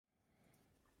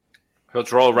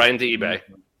Let's roll right into eBay.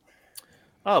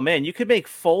 Oh man, you could make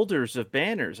folders of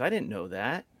banners. I didn't know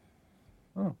that.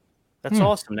 Oh. That's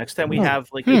awesome. Next time we have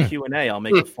like a Q&A, I'll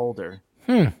make a folder.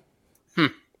 Huh.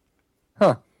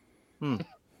 Hmm.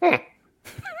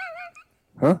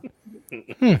 Huh?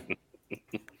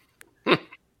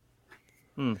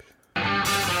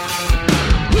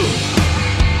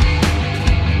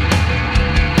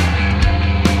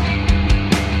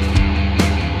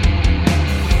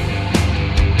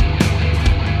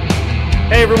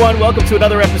 Hey everyone, welcome to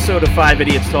another episode of 5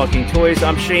 Idiots Talking Toys.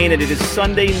 I'm Shane, and it is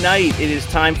Sunday night. It is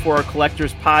time for our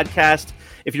Collectors Podcast.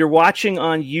 If you're watching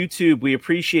on YouTube, we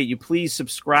appreciate you. Please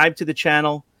subscribe to the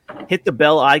channel, hit the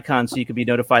bell icon so you can be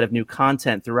notified of new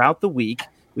content throughout the week.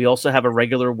 We also have a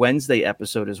regular Wednesday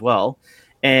episode as well.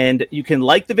 And you can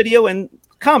like the video and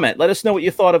comment. Let us know what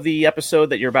you thought of the episode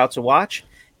that you're about to watch.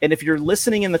 And if you're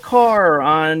listening in the car or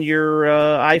on your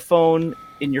iPhone,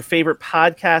 in your favorite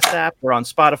podcast app, or on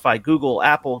Spotify, Google,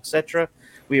 Apple, etc.,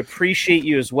 we appreciate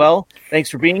you as well.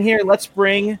 Thanks for being here. Let's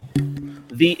bring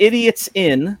the idiots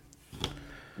in.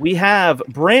 We have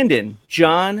Brandon,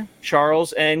 John,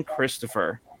 Charles, and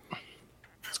Christopher.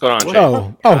 What's going on,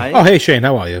 Shane? Hey, Shane,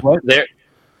 how are you? What?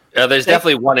 There's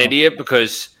definitely one idiot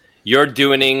because you're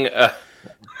doing the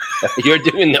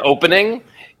opening,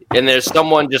 and there's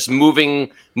someone just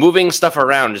moving stuff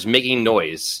around, just making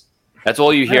noise. That's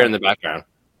all you hear in the background.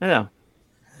 I know.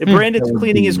 And Brandon's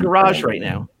cleaning his garage right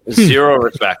now. Zero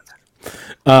respect.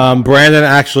 Brandon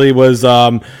actually was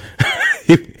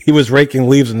he was raking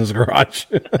leaves in his garage.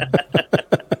 And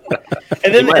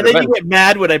then you get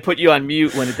mad when I put you on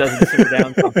mute when it doesn't simmer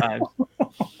down sometimes.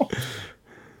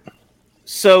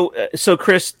 So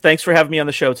Chris, thanks for having me on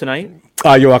the show tonight.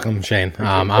 You're welcome, Shane.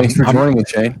 Thanks for joining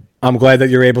us, Shane. I'm glad that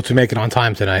you're able to make it on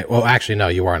time tonight. Well, actually, no,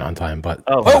 you weren't on time, but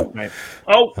Right.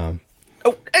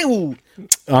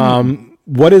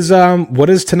 what is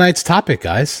tonight's topic,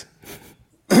 guys?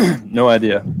 No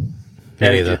idea. Me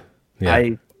neither. Yeah.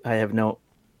 I have no.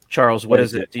 Charles, what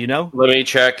is it? Do you know? Let me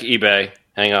check eBay.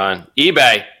 Hang on.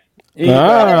 eBay.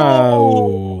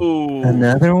 Oh.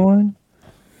 Another one?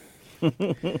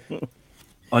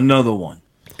 Another one.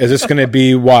 Is this going to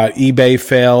be what? eBay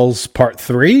fails part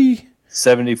 3?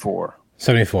 74.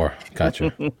 74.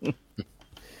 Gotcha.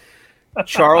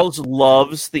 Charles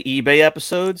loves the eBay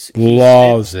episodes.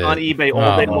 Loves it on eBay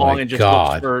all day long and just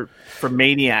God. looks for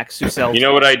maniacs who sell. You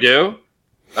know what I do?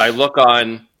 I look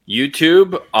on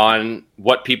YouTube on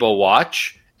what people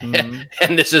watch, and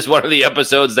this is one of the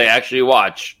episodes they actually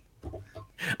watch.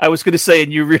 I was going to say,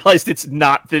 and you realized it's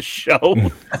not this show.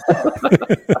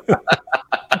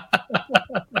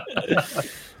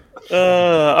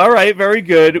 All right, very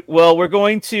good. Well, we're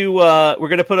going to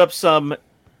put up some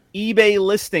eBay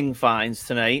listing finds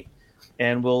tonight,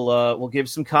 and we'll give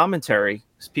some commentary.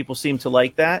 People seem to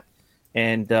like that,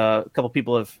 and a couple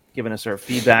people have given us our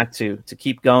feedback to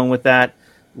keep going with that.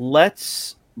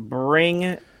 Let's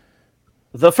bring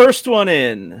the first one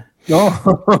in.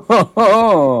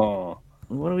 Oh.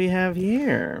 What do we have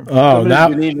here? Oh, now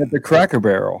you need at the Cracker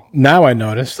Barrel. Now I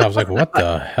noticed. I was like, what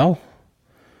the hell?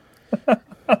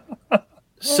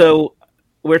 So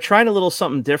we're trying a little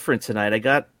something different tonight. I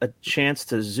got a chance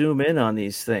to zoom in on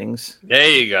these things. There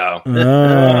you go. What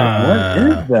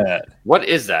is that? What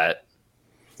is that?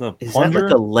 Is that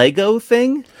like a Lego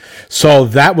thing? So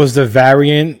that was the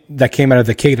variant that came out of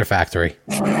the Cater Factory.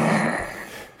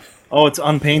 Oh, it's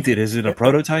unpainted. Is it a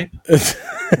prototype?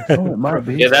 Oh, it might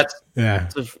be. Yeah, that's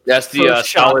the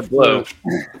solid blue.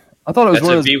 I thought it was That's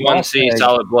one a of those V1C golf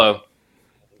solid blue. pegs.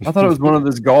 I thought it was one of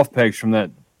those golf pegs from that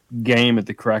game at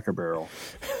the Cracker Barrel.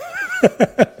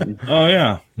 Oh,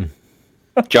 yeah.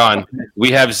 John,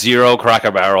 we have 0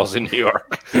 Cracker Barrels in New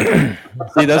York.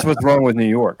 See, that's what's wrong with New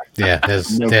York. Yeah,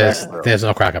 there's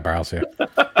no Cracker Barrels here.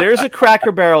 There's a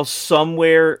Cracker Barrel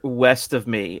somewhere west of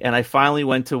me, and I finally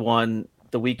went to one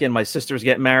the weekend my sister was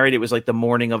getting married. It was like the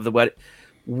morning of the wedding.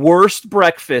 Worst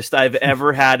breakfast I've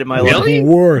ever had in my life. Really?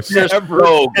 Worse. Never so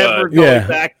going Yeah.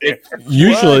 back there.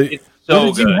 Usually, It's so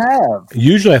What did good. you have?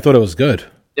 usually I thought it was good.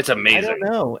 It's I amazing. don't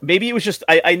know. Maybe it was just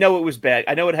I know it was bad.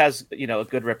 I know it has a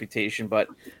good reputation, but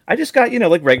I just got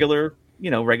like regular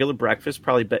breakfast,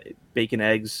 probably bacon,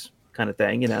 eggs kind of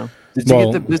thing. Did you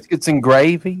Well- get the biscuits and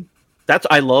gravy?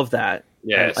 I love that.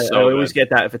 Yeah, it's I so always good. get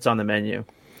that if it's on the menu.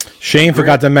 Shane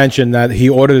forgot to mention that he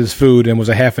ordered his food and was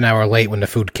a half an hour late when the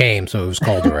food came, so it was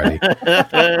cold already.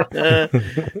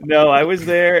 No, I was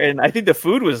there, and I think the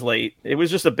food was late. It was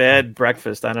just a bad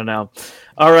breakfast. I don't know.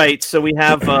 All right, so we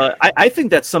have. I think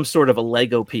that's some sort of a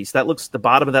Lego piece. The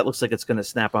bottom of that looks like it's going to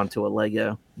snap onto a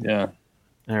Lego. Yeah.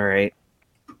 All right.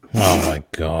 Oh my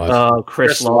god! Oh,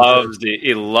 Chris Chris loves these.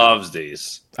 He loves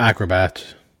these. Acrobat.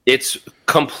 It's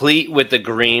complete with the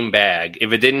green bag.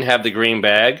 If it didn't have the green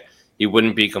bag, it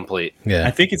wouldn't be complete. Yeah.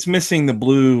 I think it's missing the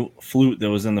blue flute that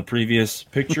was in the previous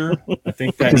picture. I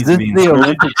think that Is needs to this be the inserted.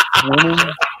 Olympic swimming?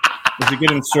 Does it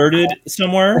get inserted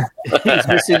somewhere? He's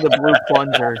missing the blue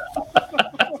plunger.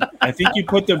 I think you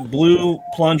put the blue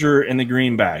plunger in the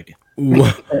green bag.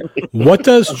 What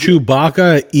does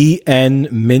Chewbacca EN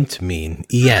mint mean?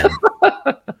 EN.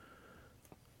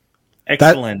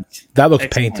 Excellent. That looks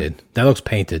Excellent. painted. That looks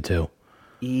painted too.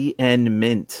 EN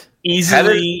mint.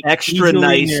 Easily Extra easily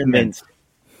nice near mint.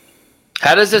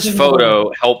 How does this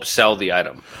photo help sell the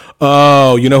item?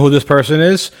 Oh, you know who this person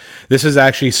is? This is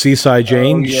actually Seaside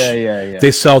Jane. Yeah.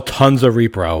 They sell tons of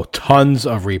repro. Tons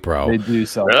of repro. They do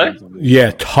sell. Really? tons of it.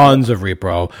 Yeah, tons of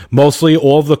repro. Mostly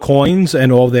all of the coins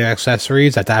and all of the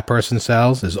accessories that person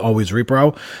sells is always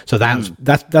repro. So that's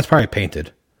probably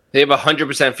painted. They have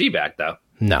 100% feedback, though.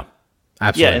 No,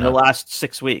 absolutely Yeah, in not. the last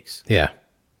 6 weeks. Yeah,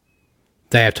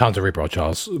 they have tons of repro,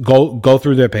 Charles. Go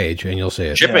through their page and you'll see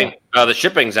it. Shipping. The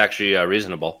shipping's actually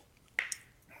reasonable.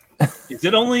 Is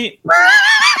it only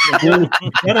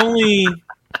not only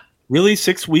really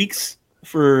 6 weeks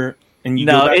for and you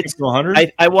No, go back it's- to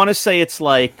 100? I want to say it's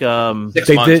like 6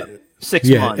 They months. did. 6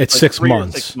 Yeah, months. it's like 6 3 or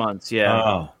months. 6 months, yeah.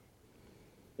 Oh.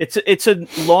 It's a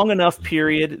long enough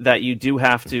period that you do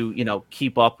have to,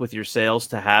 keep up with your sales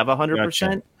to have 100%.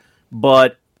 Gotcha.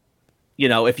 But,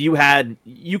 if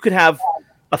you could have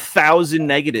 1,000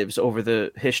 negatives over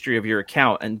the history of your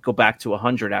account and go back to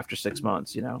 100 after 6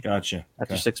 months, Gotcha.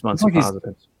 after Okay. 6 months It's of like he's-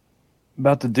 positives.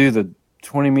 About to do the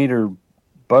 20-meter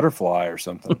butterfly or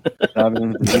something.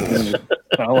 Diving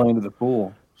into the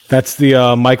pool. That's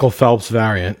the Michael Phelps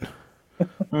variant.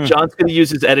 John's going to use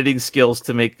his editing skills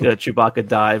to make Chewbacca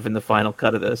dive in the final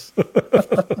cut of this.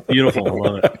 Beautiful. I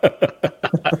love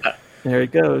it. There he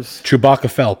goes.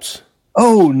 Chewbacca Phelps.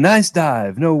 Oh, nice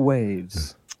dive. No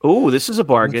waves. Oh, this is a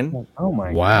bargain. Oh my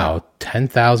god. Wow,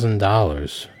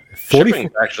 $10,000.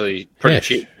 Shipping's actually pretty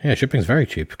cheap. Yeah, shipping's very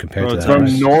cheap compared Oh, to it's that.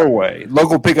 From Norway.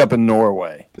 Local pickup in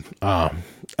Norway.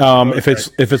 If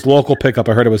it's local pickup,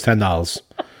 I heard it was $10.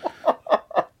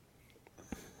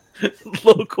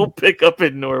 Local pickup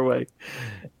in Norway.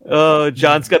 Oh,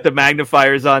 John's got the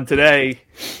magnifiers on today.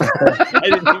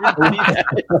 I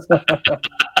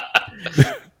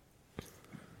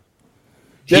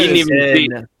didn't even see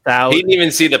that. He didn't even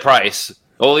 10,000. see the price.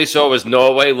 All he saw was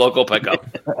Norway local pickup.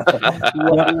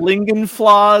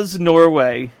 Lingenflaws,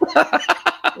 Norway.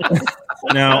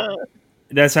 Now,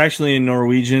 that's actually in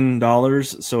Norwegian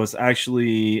dollars, so it's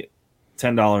actually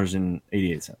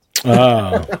 $10.88.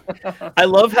 Oh, I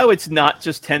love how it's not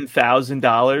just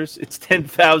 $10,000; it's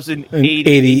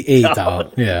 $10,088.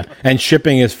 $88. Yeah, and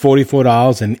shipping is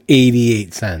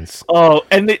 $44.88. Oh,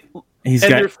 and He's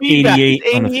And their got feedback 88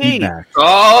 is on the 88. feedback.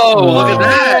 Oh, look at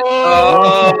that.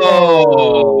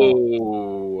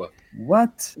 Oh.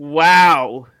 What?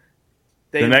 wow.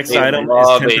 The next They item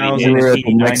love is We're at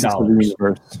the nexus of the $10,089.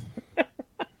 universe.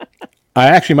 I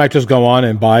actually might just go on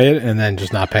and buy it and then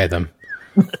just not pay them.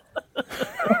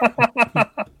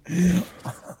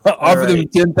 Offer them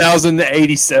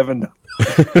 $10,087.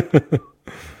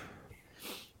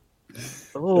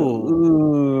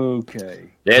 Oh, Okay.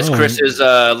 There's Oh. Chris's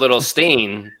little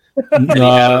stain.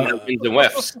 Uh, Wins and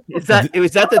whiffs. is that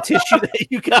the tissue that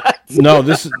you got? no,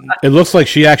 it looks like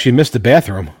she actually missed the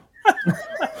bathroom.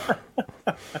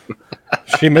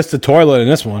 She missed the toilet in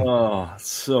this one. Oh,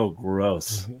 so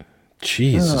gross.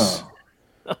 Jesus.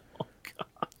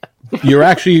 You're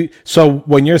actually so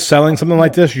when you're selling something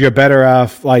like this, you're better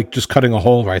off like just cutting a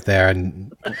hole right there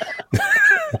and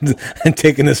and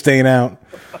taking the stain out.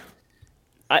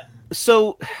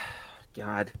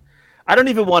 God, I don't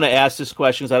even want to ask this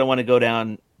question because I don't want to go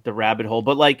down the rabbit hole.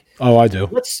 But like, Oh, I do.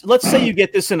 let's say you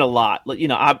get this in a lot.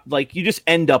 You just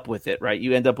end up with it, right?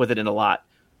 You end up with it in a lot.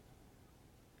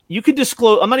 You can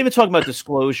disclose. I'm not even talking about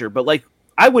disclosure, but like,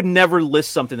 I would never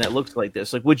list something that looks like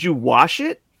this. Like, would you wash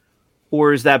it,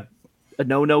 or is that a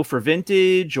no for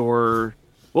vintage, or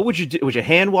what would you do? Would you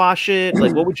hand wash it?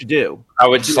 Like, what would you do? I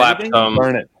would Do slap anything?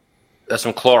 Burn it.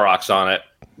 some Clorox on it.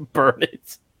 Burn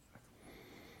it.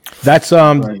 That's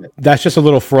just a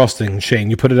little frosting, Shane.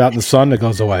 You put it out in the sun, it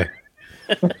goes away.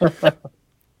 The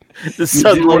do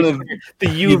sunlight, one of- the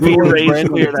you do UV one of rays Brandon's-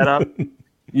 clear that up.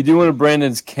 You do one of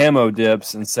Brandon's camo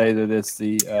dips and say that it's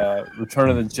the Return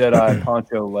of the Jedi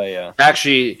Poncho Leia.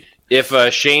 Actually, if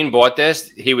Shane bought this,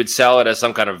 he would sell it as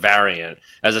some kind of variant,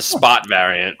 as a spot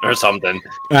variant or something.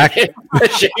 Actually,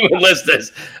 Shane would list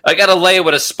this. I got a lay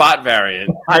with a spot variant.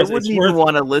 I It's wouldn't worth- even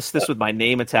want to list this with my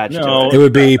name attached No. to it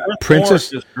would be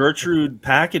Princess Princess. Gertrude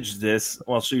packaged this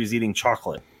while she was eating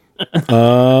chocolate.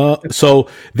 So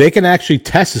they can actually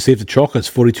test to see if the chocolate's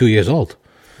 42 years old.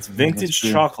 It's vintage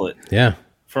chocolate Yeah.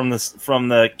 from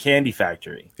the candy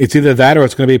factory. It's either that or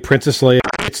it's going to be Princess Leia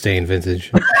stain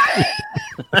vintage.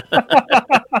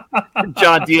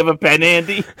 John, do you have a pen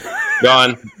handy?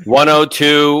 John,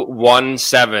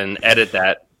 10217. Edit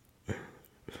that.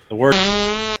 The word.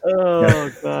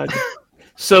 Oh God.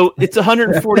 So it's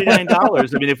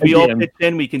 $149. I mean, if we all pitch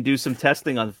in, we can do some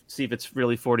testing on see if it's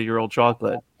really 40-year-old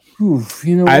chocolate. Oof,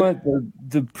 you know what?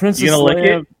 The Princess You gonna lick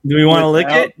Leia it? Do we want to lick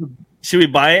without- it? Should we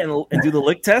buy it and do the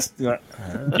lick test?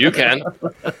 You can.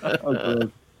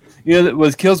 You know,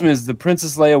 what kills me is the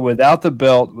Princess Leia without the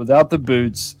belt, without the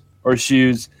boots or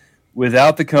shoes,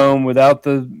 without the comb, without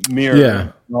the mirror, Yeah.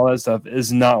 and all that stuff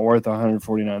is not worth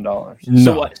 $149. So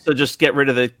No. what? So just get rid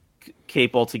of the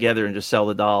cape altogether and just sell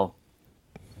the doll.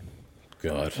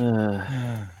 God.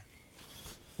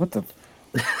 What the?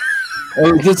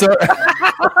 Oh, just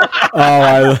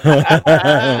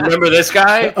Remember this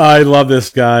guy? I love this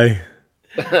guy.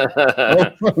 oh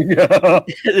my God.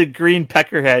 The green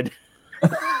peckerhead.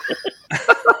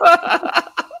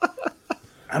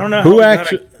 I don't know Who how he got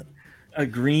actually? a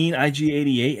green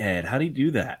IG88 head. How do you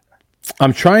do that?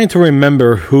 I'm trying to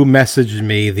remember who messaged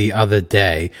me the other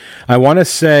day. I want to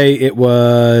say it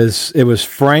was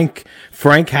Frank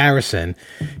Harrison.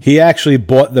 He actually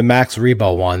bought the Max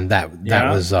Rebo one that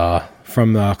Yeah. was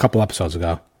from a couple episodes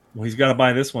ago. Well, he's got to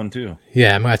buy this one too.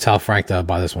 Yeah, I'm gonna tell Frank to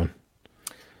buy this one.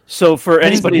 So for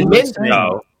anybody Mint, listening,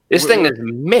 though. This thing is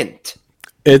mint.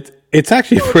 It's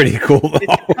actually pretty cool though.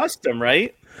 it's custom,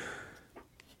 right?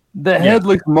 The head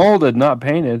looks molded, not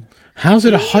painted. How's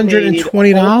it $120?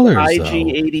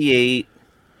 IG88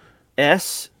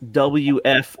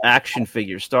 SWF action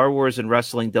figure, Star Wars and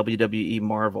Wrestling, WWE,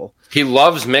 Marvel. He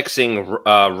loves mixing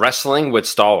wrestling with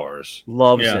Star Wars.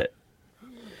 Loves Yeah. it.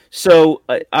 So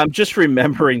I'm just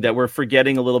remembering that we're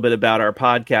forgetting a little bit about our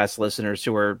podcast listeners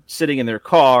who are sitting in their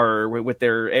car or with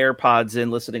their AirPods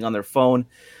in, listening on their phone.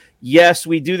 Yes,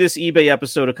 we do this eBay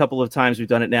episode a couple of times. We've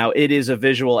done it now. It is a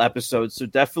visual episode, so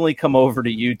definitely come over to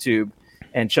YouTube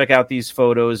and check out these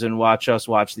photos and watch us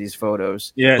watch these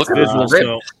photos. Yeah, it's Look at visual. him.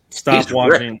 So stop He's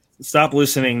watching. Stop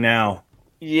listening now.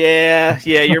 Yeah,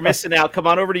 you're missing out. Come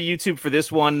on over to YouTube for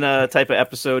this one type of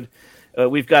episode.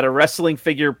 We've got a wrestling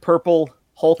figure, purple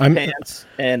Hulk pants,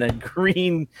 and a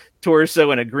green torso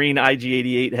and a green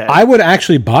IG88 head. I would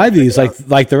actually buy these.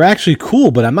 Like they're actually cool,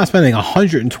 but I'm not spending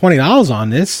 $120 on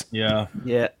this. Yeah.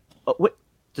 Yeah. Oh, what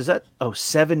does that? Oh,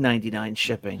 $7.99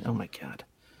 shipping. Oh my God.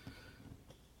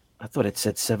 I thought it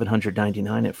said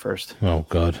 $799 at first. Oh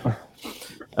God.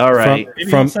 All right.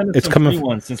 Maybe From- he'll send us it's some coming free from-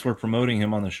 ones since we're promoting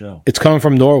him on the show. It's coming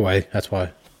from Norway. That's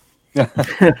why.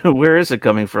 Where is it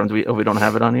coming from? We don't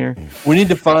have it on here. We need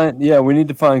to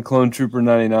find Clone Trooper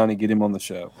 99 and get him on the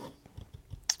show.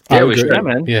 Yeah, I we agree. should. Yeah,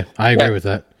 man. Yeah, I agree with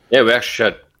that. Yeah, we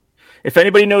actually should. If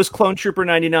anybody knows Clone Trooper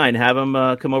 99, have him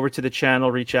come over to the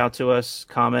channel, reach out to us,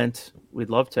 comment. We'd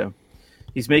love to.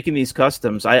 He's making these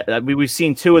customs. We've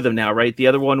seen two of them now, right? The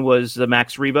other one was the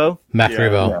Max Rebo. Matt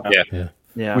Rebo.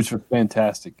 Yeah. Which was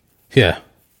fantastic. Yeah.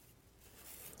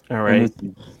 All And right. this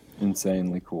is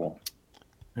insanely cool.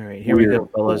 All right. Here we go,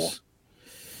 Weird. fellas.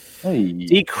 Hey.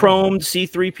 Dechromed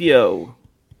C-3PO.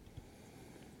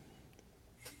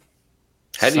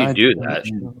 How do you do that?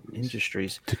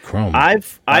 Industries. To Chrome.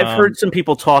 I've heard some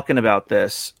people talking about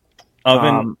this.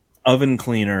 Oven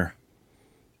cleaner.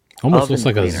 Almost oven looks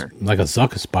like cleaner. a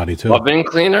Zuckus body too. Oven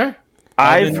cleaner?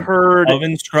 I've heard.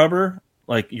 Oven scrubber,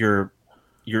 like your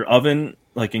oven,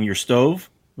 like in your stove.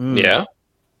 Yeah.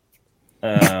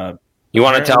 Uh, You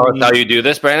want to tell us how you do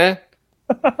this, Brandon?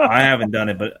 I haven't done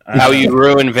it, but How you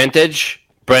ruin vintage?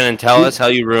 Brandon, tell us how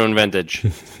you ruin vintage.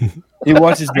 He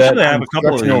watches that Actually, I have a couple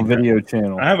of instructional these. video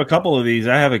channel. I have a couple of these.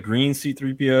 I have a green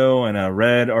C-3PO and a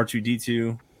red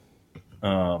R2-D2.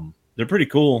 They're pretty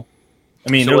cool.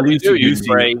 I mean, So they're what do you do? You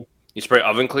loosey-goosey. spray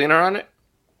oven cleaner on it?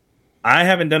 I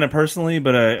haven't done it personally,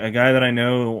 but a guy that I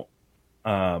know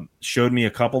showed me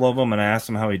a couple of them, and I asked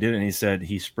him how he did it, and he said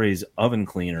he sprays oven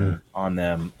cleaner on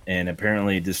them, and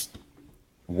apparently it just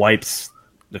wipes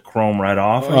the chrome right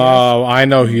off. I guess. Oh, I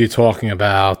know who you're talking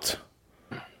about.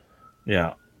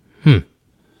 Yeah.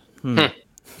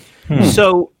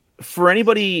 So, for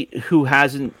anybody who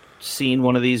hasn't seen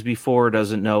one of these before,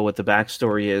 doesn't know what the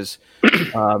backstory is,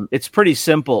 it's pretty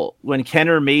simple. When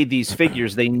Kenner made these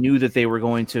figures, they knew that they were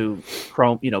going to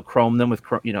chrome them with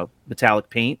metallic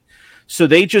paint. So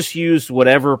they just used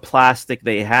whatever plastic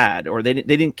they had, or they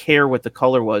didn't care what the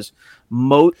color was.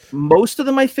 Most of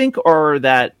them, I think, are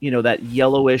that that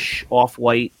yellowish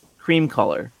off-white cream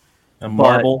color. A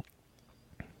marble.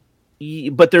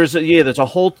 But there's a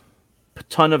whole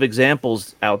ton of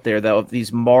examples out there though of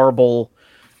these marble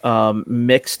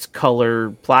mixed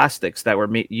color plastics that were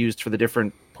used for the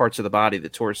different parts of the body, the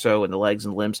torso and the legs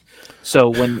and limbs. So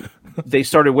when they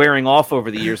started wearing off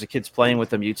over the years, the kids playing with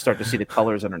them, you'd start to see the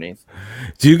colors underneath.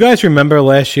 Do you guys remember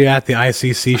last year at the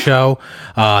ICC show,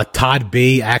 Todd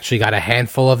B actually got a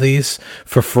handful of these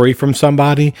for free from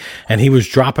somebody, and he was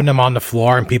dropping them on the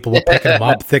floor, and people were picking them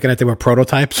up, thinking that they were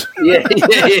prototypes? Yeah.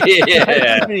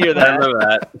 I hear that. I remember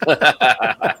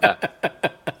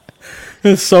that.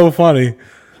 It's so funny.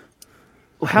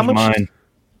 How much? Mine.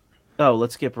 Oh,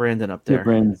 let's get Brandon up Yeah, there.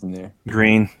 Brandon's in there.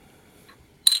 Green.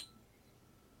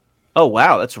 Oh,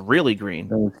 wow. That's really green.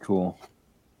 That was cool.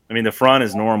 I mean, the front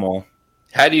is normal.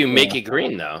 How do you make it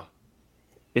green, though?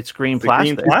 It's green The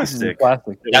green plastic. plastic.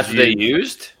 Plastic. That's what they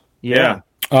used? Yeah.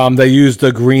 They used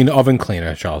the green oven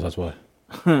cleaner, Charles. That's what.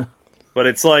 But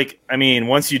it's like, I mean,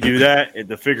 once you do that,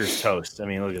 the figure's toast. I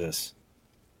mean, look at this.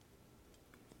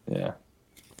 Yeah.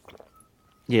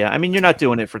 Yeah. I mean, you're not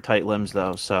doing it for tight limbs,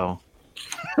 though, so.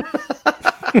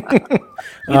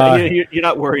 You're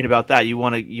not worried about that. You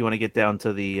want to get down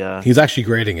to the. He's actually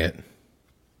grading it.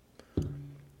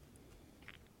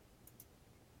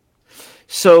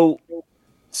 So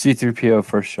C-3PO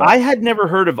first shot. I had never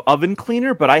heard of oven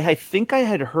cleaner, but I think I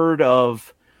had heard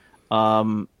of,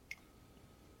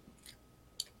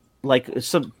 like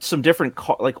some different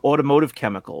like automotive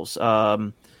chemicals,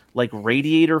 like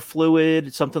radiator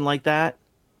fluid, something like that.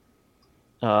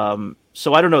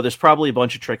 So I don't know. There's probably a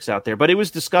bunch of tricks out there, but it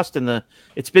was discussed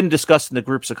it's been discussed in the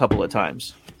groups a couple of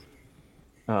times.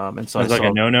 And so It's like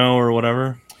a no-no or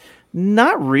whatever.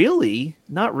 Not really.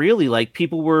 Like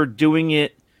people were doing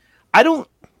it. I don't,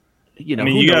 I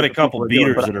mean, you got a couple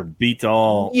beaters that are beat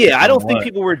all. Yeah, I don't think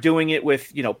people were doing it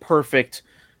with, perfect,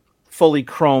 fully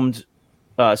chromed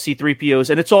C-3POs.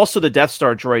 And it's also the Death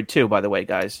Star droid too, by the way,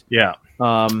 guys. Yeah.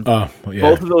 Yeah.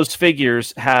 Both of those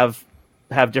figures have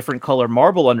different color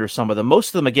marble under some of them. Most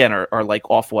of them, again, are like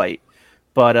off-white.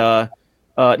 But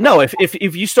no,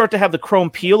 if you start to have the chrome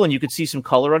peel and you could see some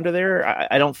color under there,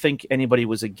 I don't think anybody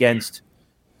was against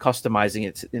customizing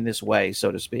it in this way, so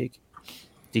to speak,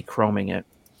 dechroming it.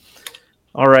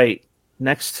 All right,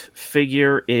 next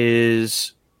figure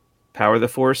is Power of the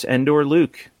Force Endor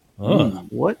Luke. Oh.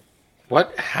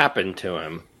 What happened to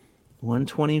him?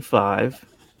 125.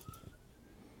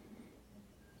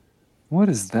 What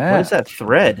is that? What is that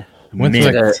thread? Went through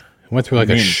like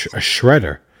a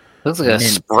shredder. Looks like a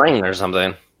spring or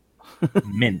something.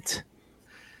 Mint.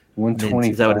 120.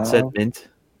 Mint. Is that what it said? Mint?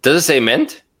 Does it say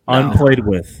mint? Unplayed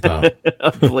with.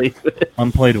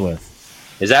 Unplayed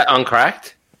with. Is that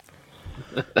uncracked?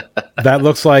 That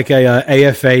looks like a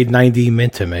AFA 90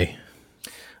 mint to me.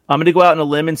 I'm going to go out on a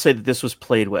limb and say that this was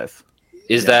played with.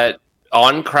 Is that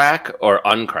on crack or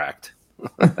uncracked?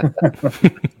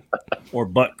 Or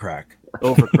butt crack.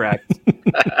 Overcracked.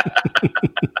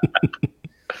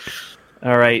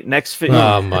 All right, next figure.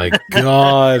 Oh my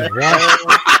god!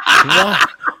 Why?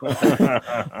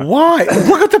 Why?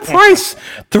 Look at the price.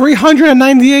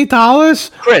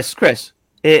 $398. Chris,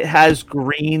 it has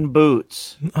green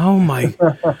boots. Oh my!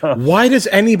 Why does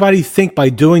anybody think by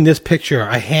doing this picture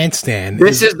a handstand?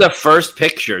 This is the first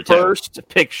picture, too. First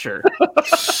picture.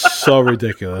 So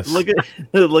ridiculous. Look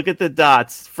at the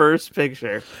dots. First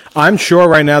picture. I'm sure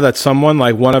right now that someone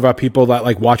like one of our people that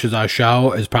like watches our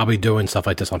show is probably doing stuff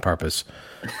like this on purpose.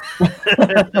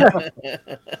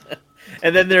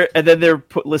 And then they're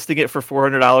listing it for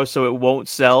 $400 so it won't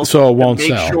sell. So it won't make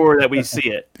sell. Make sure that we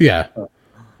see it. Yeah.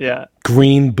 Yeah.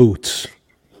 Green boots.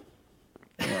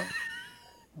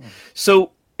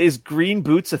 So is green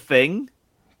boots a thing?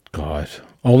 God.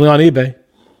 Only on eBay.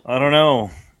 I don't know.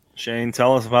 Shane,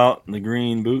 tell us about the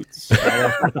green boots.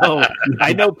 Oh,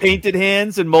 I know painted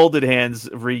hands and molded hands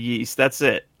re-yeast. That's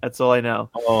it. That's all I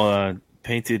know.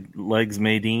 Painted legs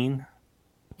Madine.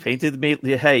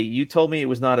 Hey, you told me it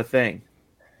was not a thing.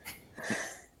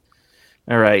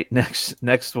 All right,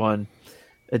 next one.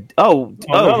 Here we go.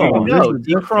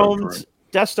 Dechromed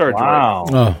Death Star Wow.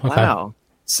 Oh, okay. Wow.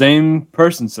 Same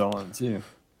person selling it too.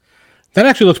 That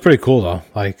actually looks pretty cool though.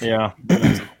 Like Yeah.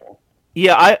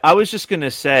 Yeah, I was just going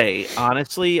to say,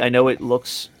 honestly, I know it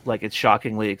looks like it's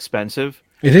shockingly expensive.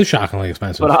 it is shockingly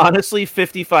expensive. But honestly,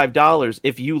 $55,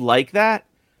 if you like that,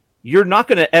 you're not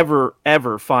going to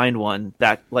ever find one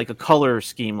that like a color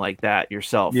scheme like that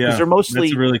yourself. Yeah. Because they're mostly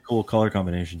That's a really cool color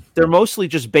combination. they're mostly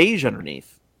just beige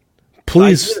underneath.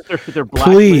 Please, They're black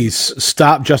please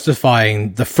stop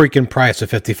justifying the freaking price of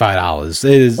 $55.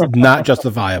 It is not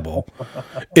justifiable.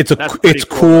 It's pretty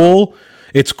cool.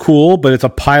 It's cool, but it's a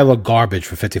pile of garbage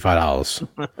for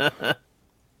 $55.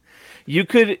 You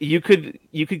could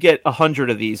get 100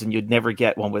 of these, and you'd never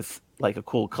get one with like a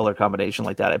cool color combination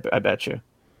like that. I bet you.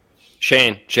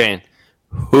 Shane,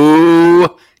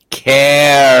 who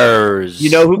cares? You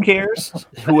know who cares?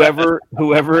 Whoever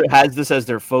has this as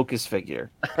their focus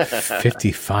figure.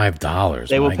 $55.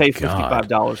 They will pay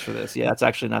 $55 for this. Yeah, it's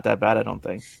actually not that bad. I don't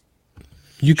think.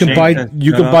 You can buy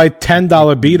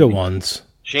 $10 beta ones.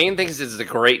 Shane thinks it's a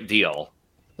great deal.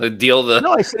 No,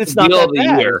 I said it's not that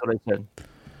bad. That's what I said.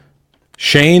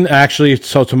 Shane, actually,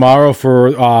 so tomorrow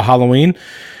for Halloween,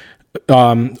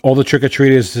 all the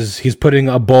trick-or-treaters, he's putting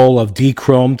a bowl of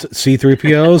de-chromed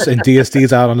C-3POs and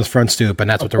DSDs out on his front stoop, and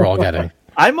that's what they're all getting.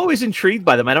 I'm always intrigued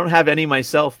by them. I don't have any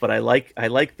myself, but I like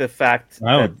the fact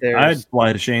that I'd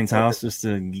fly to Shane's house just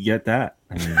to get that.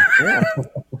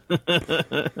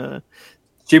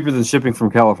 Cheaper than shipping from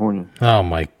California. Oh,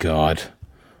 my God.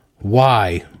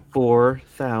 Why?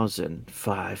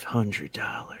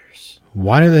 $4,500.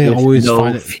 Why do they always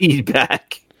find it?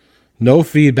 Feedback? No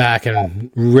feedback and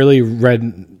really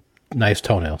nice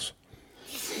toenails.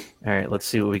 All right, let's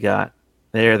see what we got.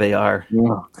 There they are.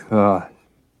 Oh, God.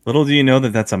 Little do you know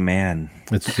that that's a man.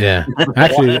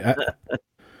 Actually,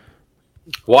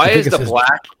 why is the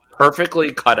black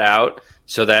perfectly cut out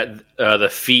so that the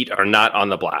feet are not on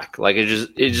the black? Like it's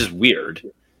just weird.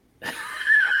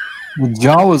 The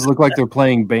Jawas look like they're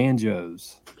playing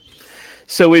banjos.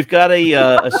 So we've got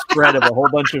a spread of a whole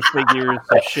bunch of figures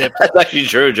to ship. That's actually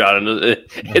true, John.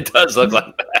 It does look like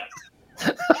that.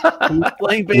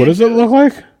 What does it look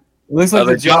like? It looks like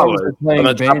the Jawas are playing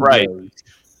on the top banjos.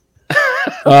 right.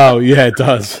 Oh, yeah, it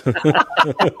does.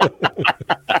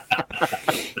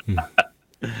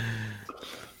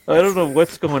 I don't know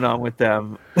what's going on with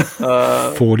them.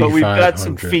 But we've got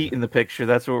some feet in the picture.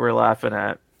 That's what we're laughing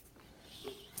at.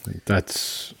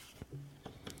 That's...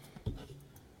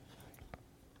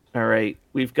 All right,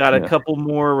 we've got a couple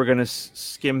more. We're gonna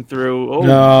skim through.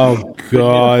 Oh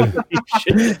God!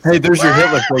 Hey, there's your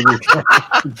Hitler figure.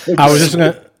 I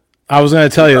was gonna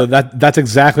tell you that's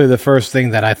exactly the first thing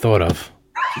that I thought of.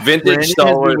 Vintage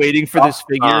Star Wars. Has been waiting for this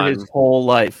figure his whole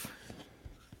life.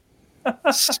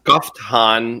 Scuffed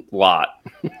Han lot.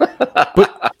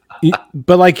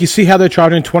 But like you see how they're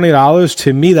charging $20?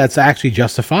 To me, that's actually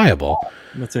justifiable.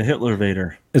 That's a Hitler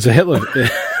Vader. It's a Hitler.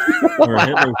 Or a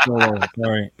Hitler Solo.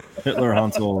 Sorry. Hitler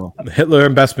Han Solo. Hitler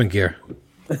investment gear.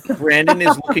 Brandon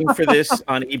is looking for this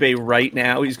on eBay right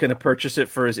now. He's going to purchase it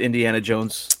for his Indiana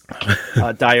Jones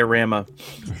diorama.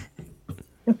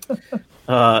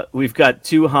 We've got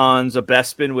two Hans, a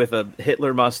Bespin with a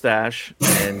Hitler mustache,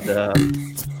 and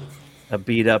a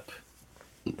beat-up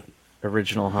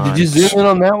original Han. Did you zoom in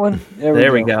on that one?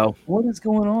 There we go. What is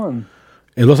going on?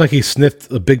 It looks like he sniffed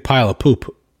a big pile of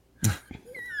poop.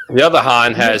 The other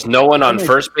Han has no one on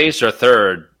first base or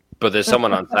third, but there's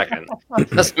someone on second.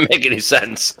 Doesn't make any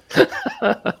sense.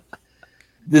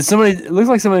 Did somebody? It looks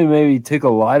like somebody maybe took a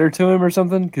lighter to him or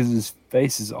something because his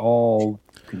face is all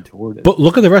contorted. But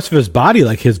look at the rest of his body.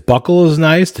 Like his buckle is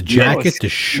nice. The jacket, the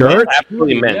shirt,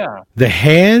 absolutely mint. The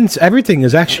hands, everything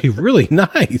is actually really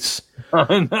nice.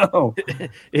 Oh no!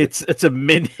 It's a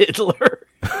mint Hitler.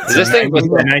 Is this thing was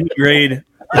 90 grade?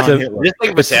 this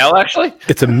thing for sale? Actually,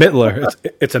 it's a Mittler.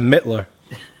 It's a Mittler.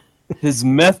 His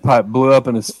meth pipe blew up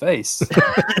in his face.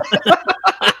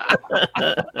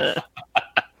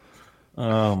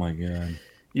 Oh my god!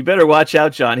 You better watch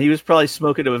out, John. He was probably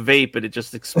smoking a vape and it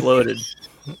just exploded.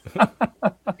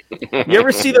 You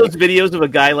ever see those videos of a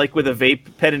guy like with a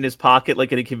vape pen in his pocket,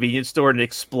 like in a convenience store, and it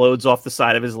explodes off the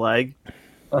side of his leg?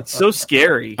 It's so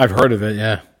scary. I've heard of it.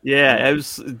 Yeah. Yeah, it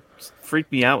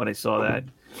freaked me out when I saw that.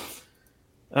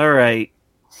 All right.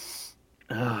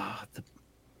 The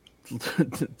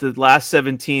last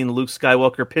 17, Luke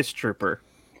Skywalker Piss Trooper.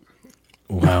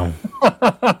 Wow.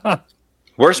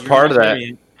 Worst part of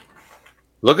that,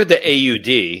 look at the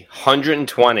AUD,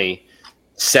 120,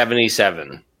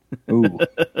 77. Ooh.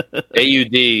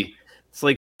 AUD. It's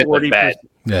like 40%.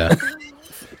 Yeah.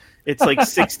 It's like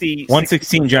 60.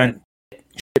 116, John.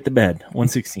 Hit the bed.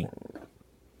 116.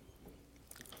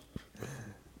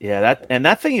 Yeah,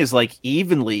 that thing is like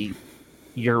evenly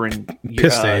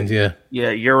piss stained, yeah,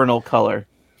 urinal color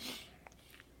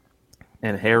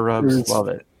and hair rubs. Love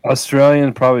it.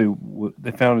 Australian, probably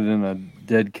they found it in a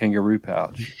dead kangaroo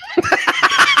pouch.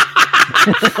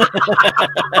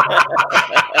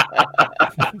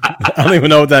 I don't even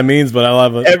know what that means, but I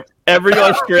love it. Every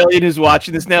Australian who's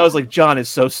watching this now is like, John is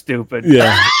so stupid.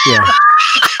 Yeah.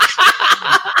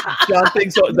 John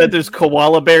thinks that there's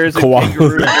koala bears and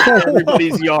kangaroos in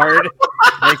everybody's yard.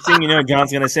 Next thing you know,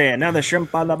 John's going to say, another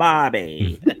shrimp on the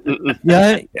barbie.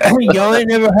 Y'all ain't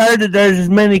never heard that there's as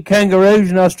many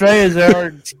kangaroos in Australia as there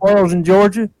are squirrels in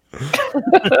Georgia?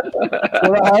 That's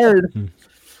what I heard.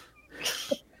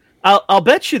 I'll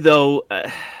bet you though.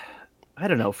 I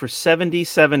don't know, for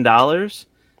 $77,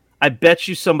 I bet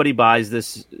you somebody buys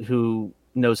this who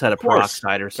knows how to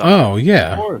peroxide or something. Oh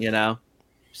yeah. You know,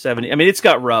 70. I mean, it's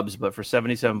got rubs, but for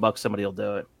 $77, somebody will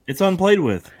do it. It's unplayed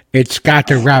with. It's got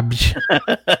the rubs.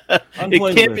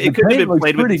 It could have been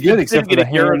played with. Pretty good, except for the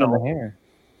hand and the hair.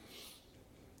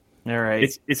 All right.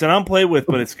 It's an unplayed with,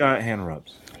 but it's got hand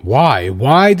rubs. Why?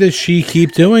 Why does she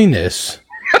keep doing this?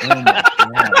 Oh my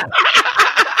God.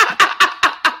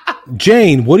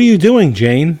 Jane, what are you doing,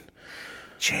 Jane?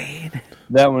 Jane.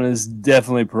 That one is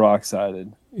definitely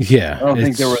peroxided. Yeah. I don't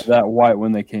think they were that white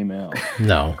when they came out.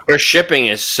 No. Her shipping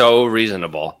is so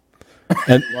reasonable.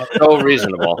 And, So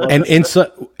reasonable. and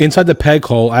inside the peg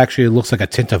hole actually looks like a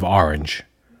tint of orange.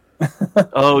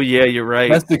 Oh yeah, you're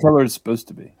right. That's the color it's supposed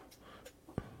to be.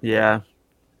 Yeah.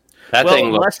 That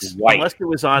thing looks white. Unless it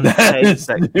was on the pegs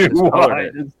that Too colored white.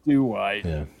 it. It's too white.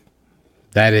 Yeah.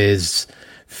 That is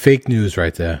fake news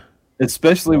right there.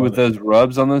 Especially with those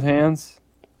rubs on those hands.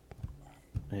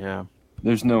 Yeah.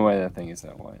 There's no way that thing is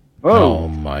that white. Oh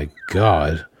my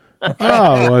God.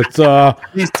 Oh, it's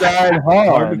He's tied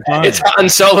hard. It's Han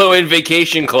Solo in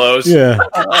vacation clothes. yeah.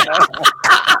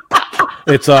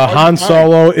 It's a Han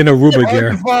Solo in Aruba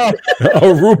gear.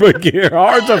 Aruba gear,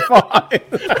 hard to find.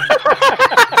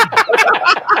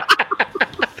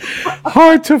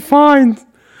 Hard to find.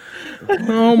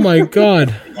 Oh my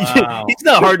God. Wow. He's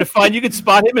not hard to find. You can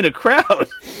spot him in a crowd.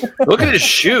 Look at his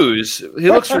shoes. He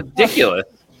looks ridiculous.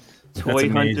 Toy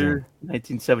amazing. Hunter,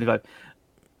 1975.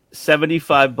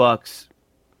 $75.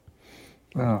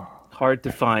 Oh. Hard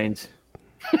to find.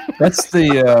 That's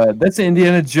the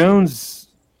Indiana Jones,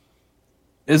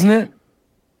 isn't it?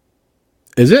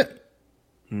 Is it?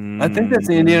 I think that's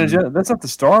the Indiana Jones. That's not the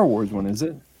Star Wars one, is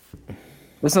it?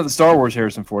 That's not the Star Wars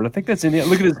Harrison Ford. I think that's Indiana.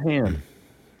 Look at his hand.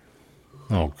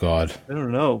 Oh God. I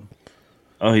don't know.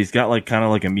 Oh, he's got like kind of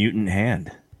like a mutant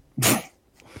hand.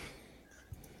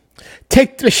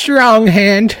 Take the strong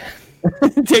hand.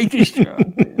 Take this shot.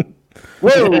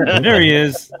 Whoa! There he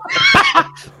is.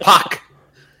 Pock.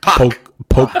 Pock.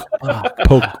 Poke,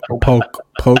 poke,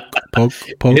 poke.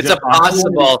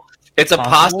 It's a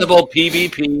possible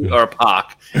PvP or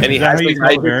POC. And he Is that has how you the tell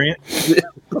a guy variant?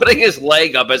 putting his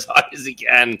leg up as high as he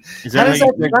can. Is How that does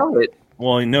how that know it?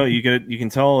 Well, no, you can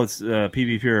tell it's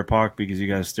PvP or POC because you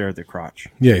got to stare at the crotch.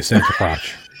 Yeah, he sent the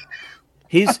crotch.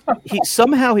 He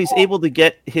somehow he's able to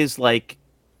get his like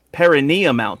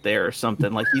perineum out there or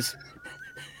something. Like he's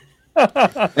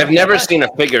I've never seen a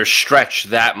figure stretch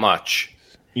that much.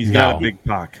 He's got No. a big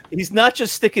POC. he's not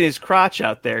just sticking his crotch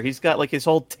out there. He's got like his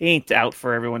whole taint out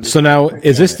for everyone to So now,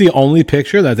 is this the only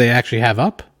picture that they actually have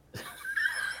up?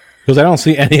 Because I don't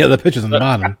see any other pictures on the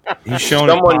bottom. He's showing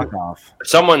Someone- his POC off.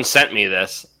 Someone sent me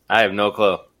this. I have no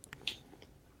clue.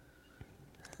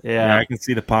 Yeah, Yeah. I can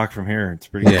see the POC from here. It's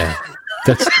pretty. Yeah,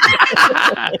 that's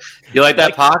You like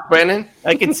that POC, Brandon?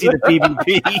 I can see the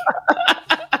PvP.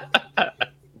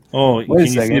 Oh, Wait a can you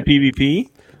see second. the PvP?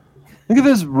 Look at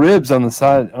those ribs on the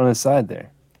side, on his side there.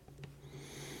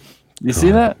 You see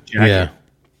that? Jacket. yeah.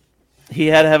 He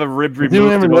had to have a rib Did you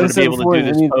removed ever in order notice to be that able to before do in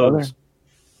this any pose.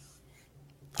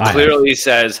 I Clearly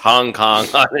says Hong Kong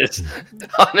on his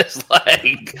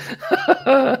leg.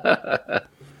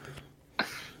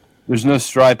 There's no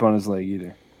stripe on his leg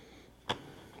either.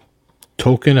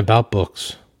 Token about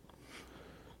books.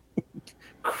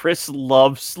 Chris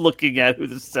loves looking at who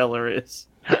the seller is.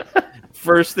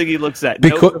 First thing he looks at.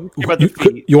 Because No, about the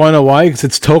feet. you want to know why? Because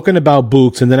it's token about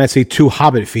books, and then I see 2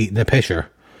 Hobbit feet in the picture.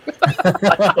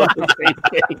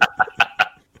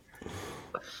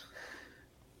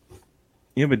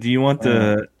 Yeah, but do you want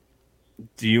the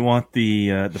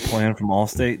plan from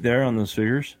Allstate there on those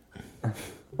figures?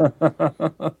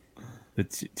 The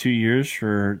 2 years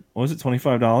for what was it,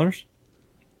 $25?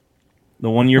 The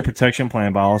 1 year protection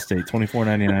plan by Allstate,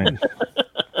 $24.99.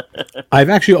 I've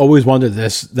actually always wondered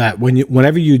this: that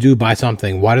whenever you do buy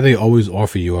something, why do they always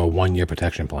offer you a 1 year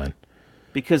protection plan?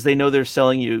 Because they know they're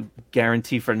selling you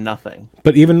guarantee for nothing.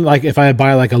 But even like if I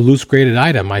buy like a loose graded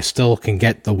item, I still can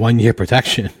get the 1 year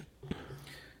protection.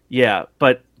 Yeah,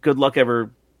 but good luck ever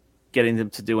getting them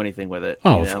to do anything with it.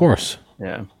 Oh, you of know? course.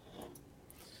 Yeah.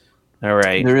 All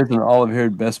right. There is an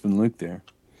olive-haired Bespin Luke there.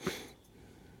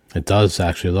 It does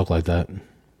actually look like that.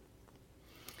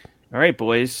 All right,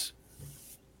 boys.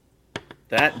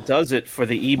 That does it for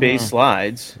the eBay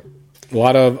slides. A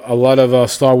lot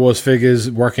of Star Wars figures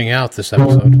working out this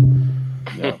episode.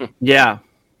 Yeah.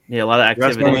 Yeah, a lot of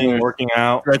activity. Wrestling, working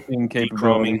out, Stretching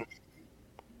capability.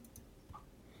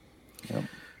 chroming.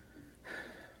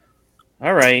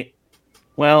 All right.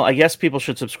 Well, I guess people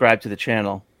should subscribe to the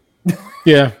channel.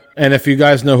 Yeah, and if you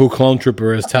guys know who Clone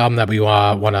Trooper is, tell him that we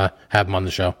want to have him on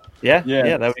the show. Yeah,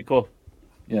 Yeah. that would be cool.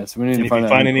 Yes, we need And to if find you out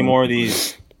find who any Clone more of Trooper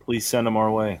these, please send them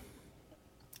our way.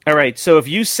 All right, so if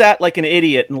you sat like an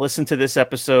idiot and listened to this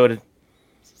episode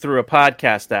through a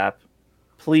podcast app,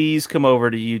 please come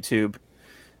over to YouTube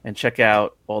and check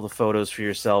out all the photos for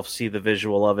yourself, see the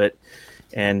visual of it,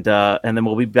 and then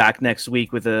we'll be back next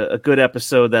week with a good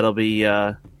episode that'll be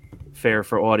fair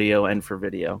for audio and for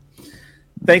video.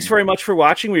 Thanks very much for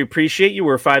watching. We appreciate you.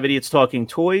 We're 5 Idiots Talking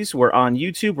Toys. We're on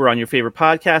YouTube. We're on your favorite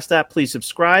podcast app. Please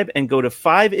subscribe and go to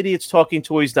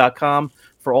 5idiotstalkingtoys.com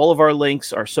for all of our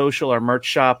links, our social, our merch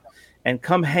shop, and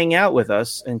come hang out with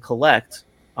us and collect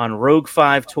on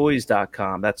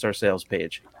rogue5toys.com. That's our sales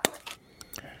page.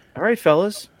 All right,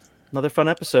 fellas. Another fun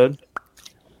episode.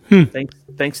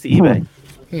 Thanks to eBay.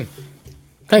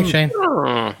 Thanks, Shane.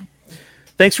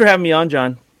 Thanks for having me on,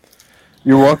 John.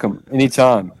 You're welcome.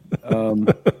 Anytime.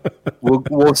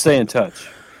 We'll stay in touch.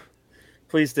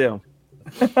 Please do.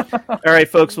 All right,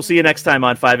 folks. We'll see you next time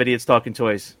on 5 Idiots Talking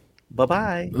Toys.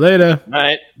 Bye-bye. Later. All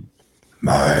right.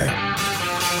 Bye.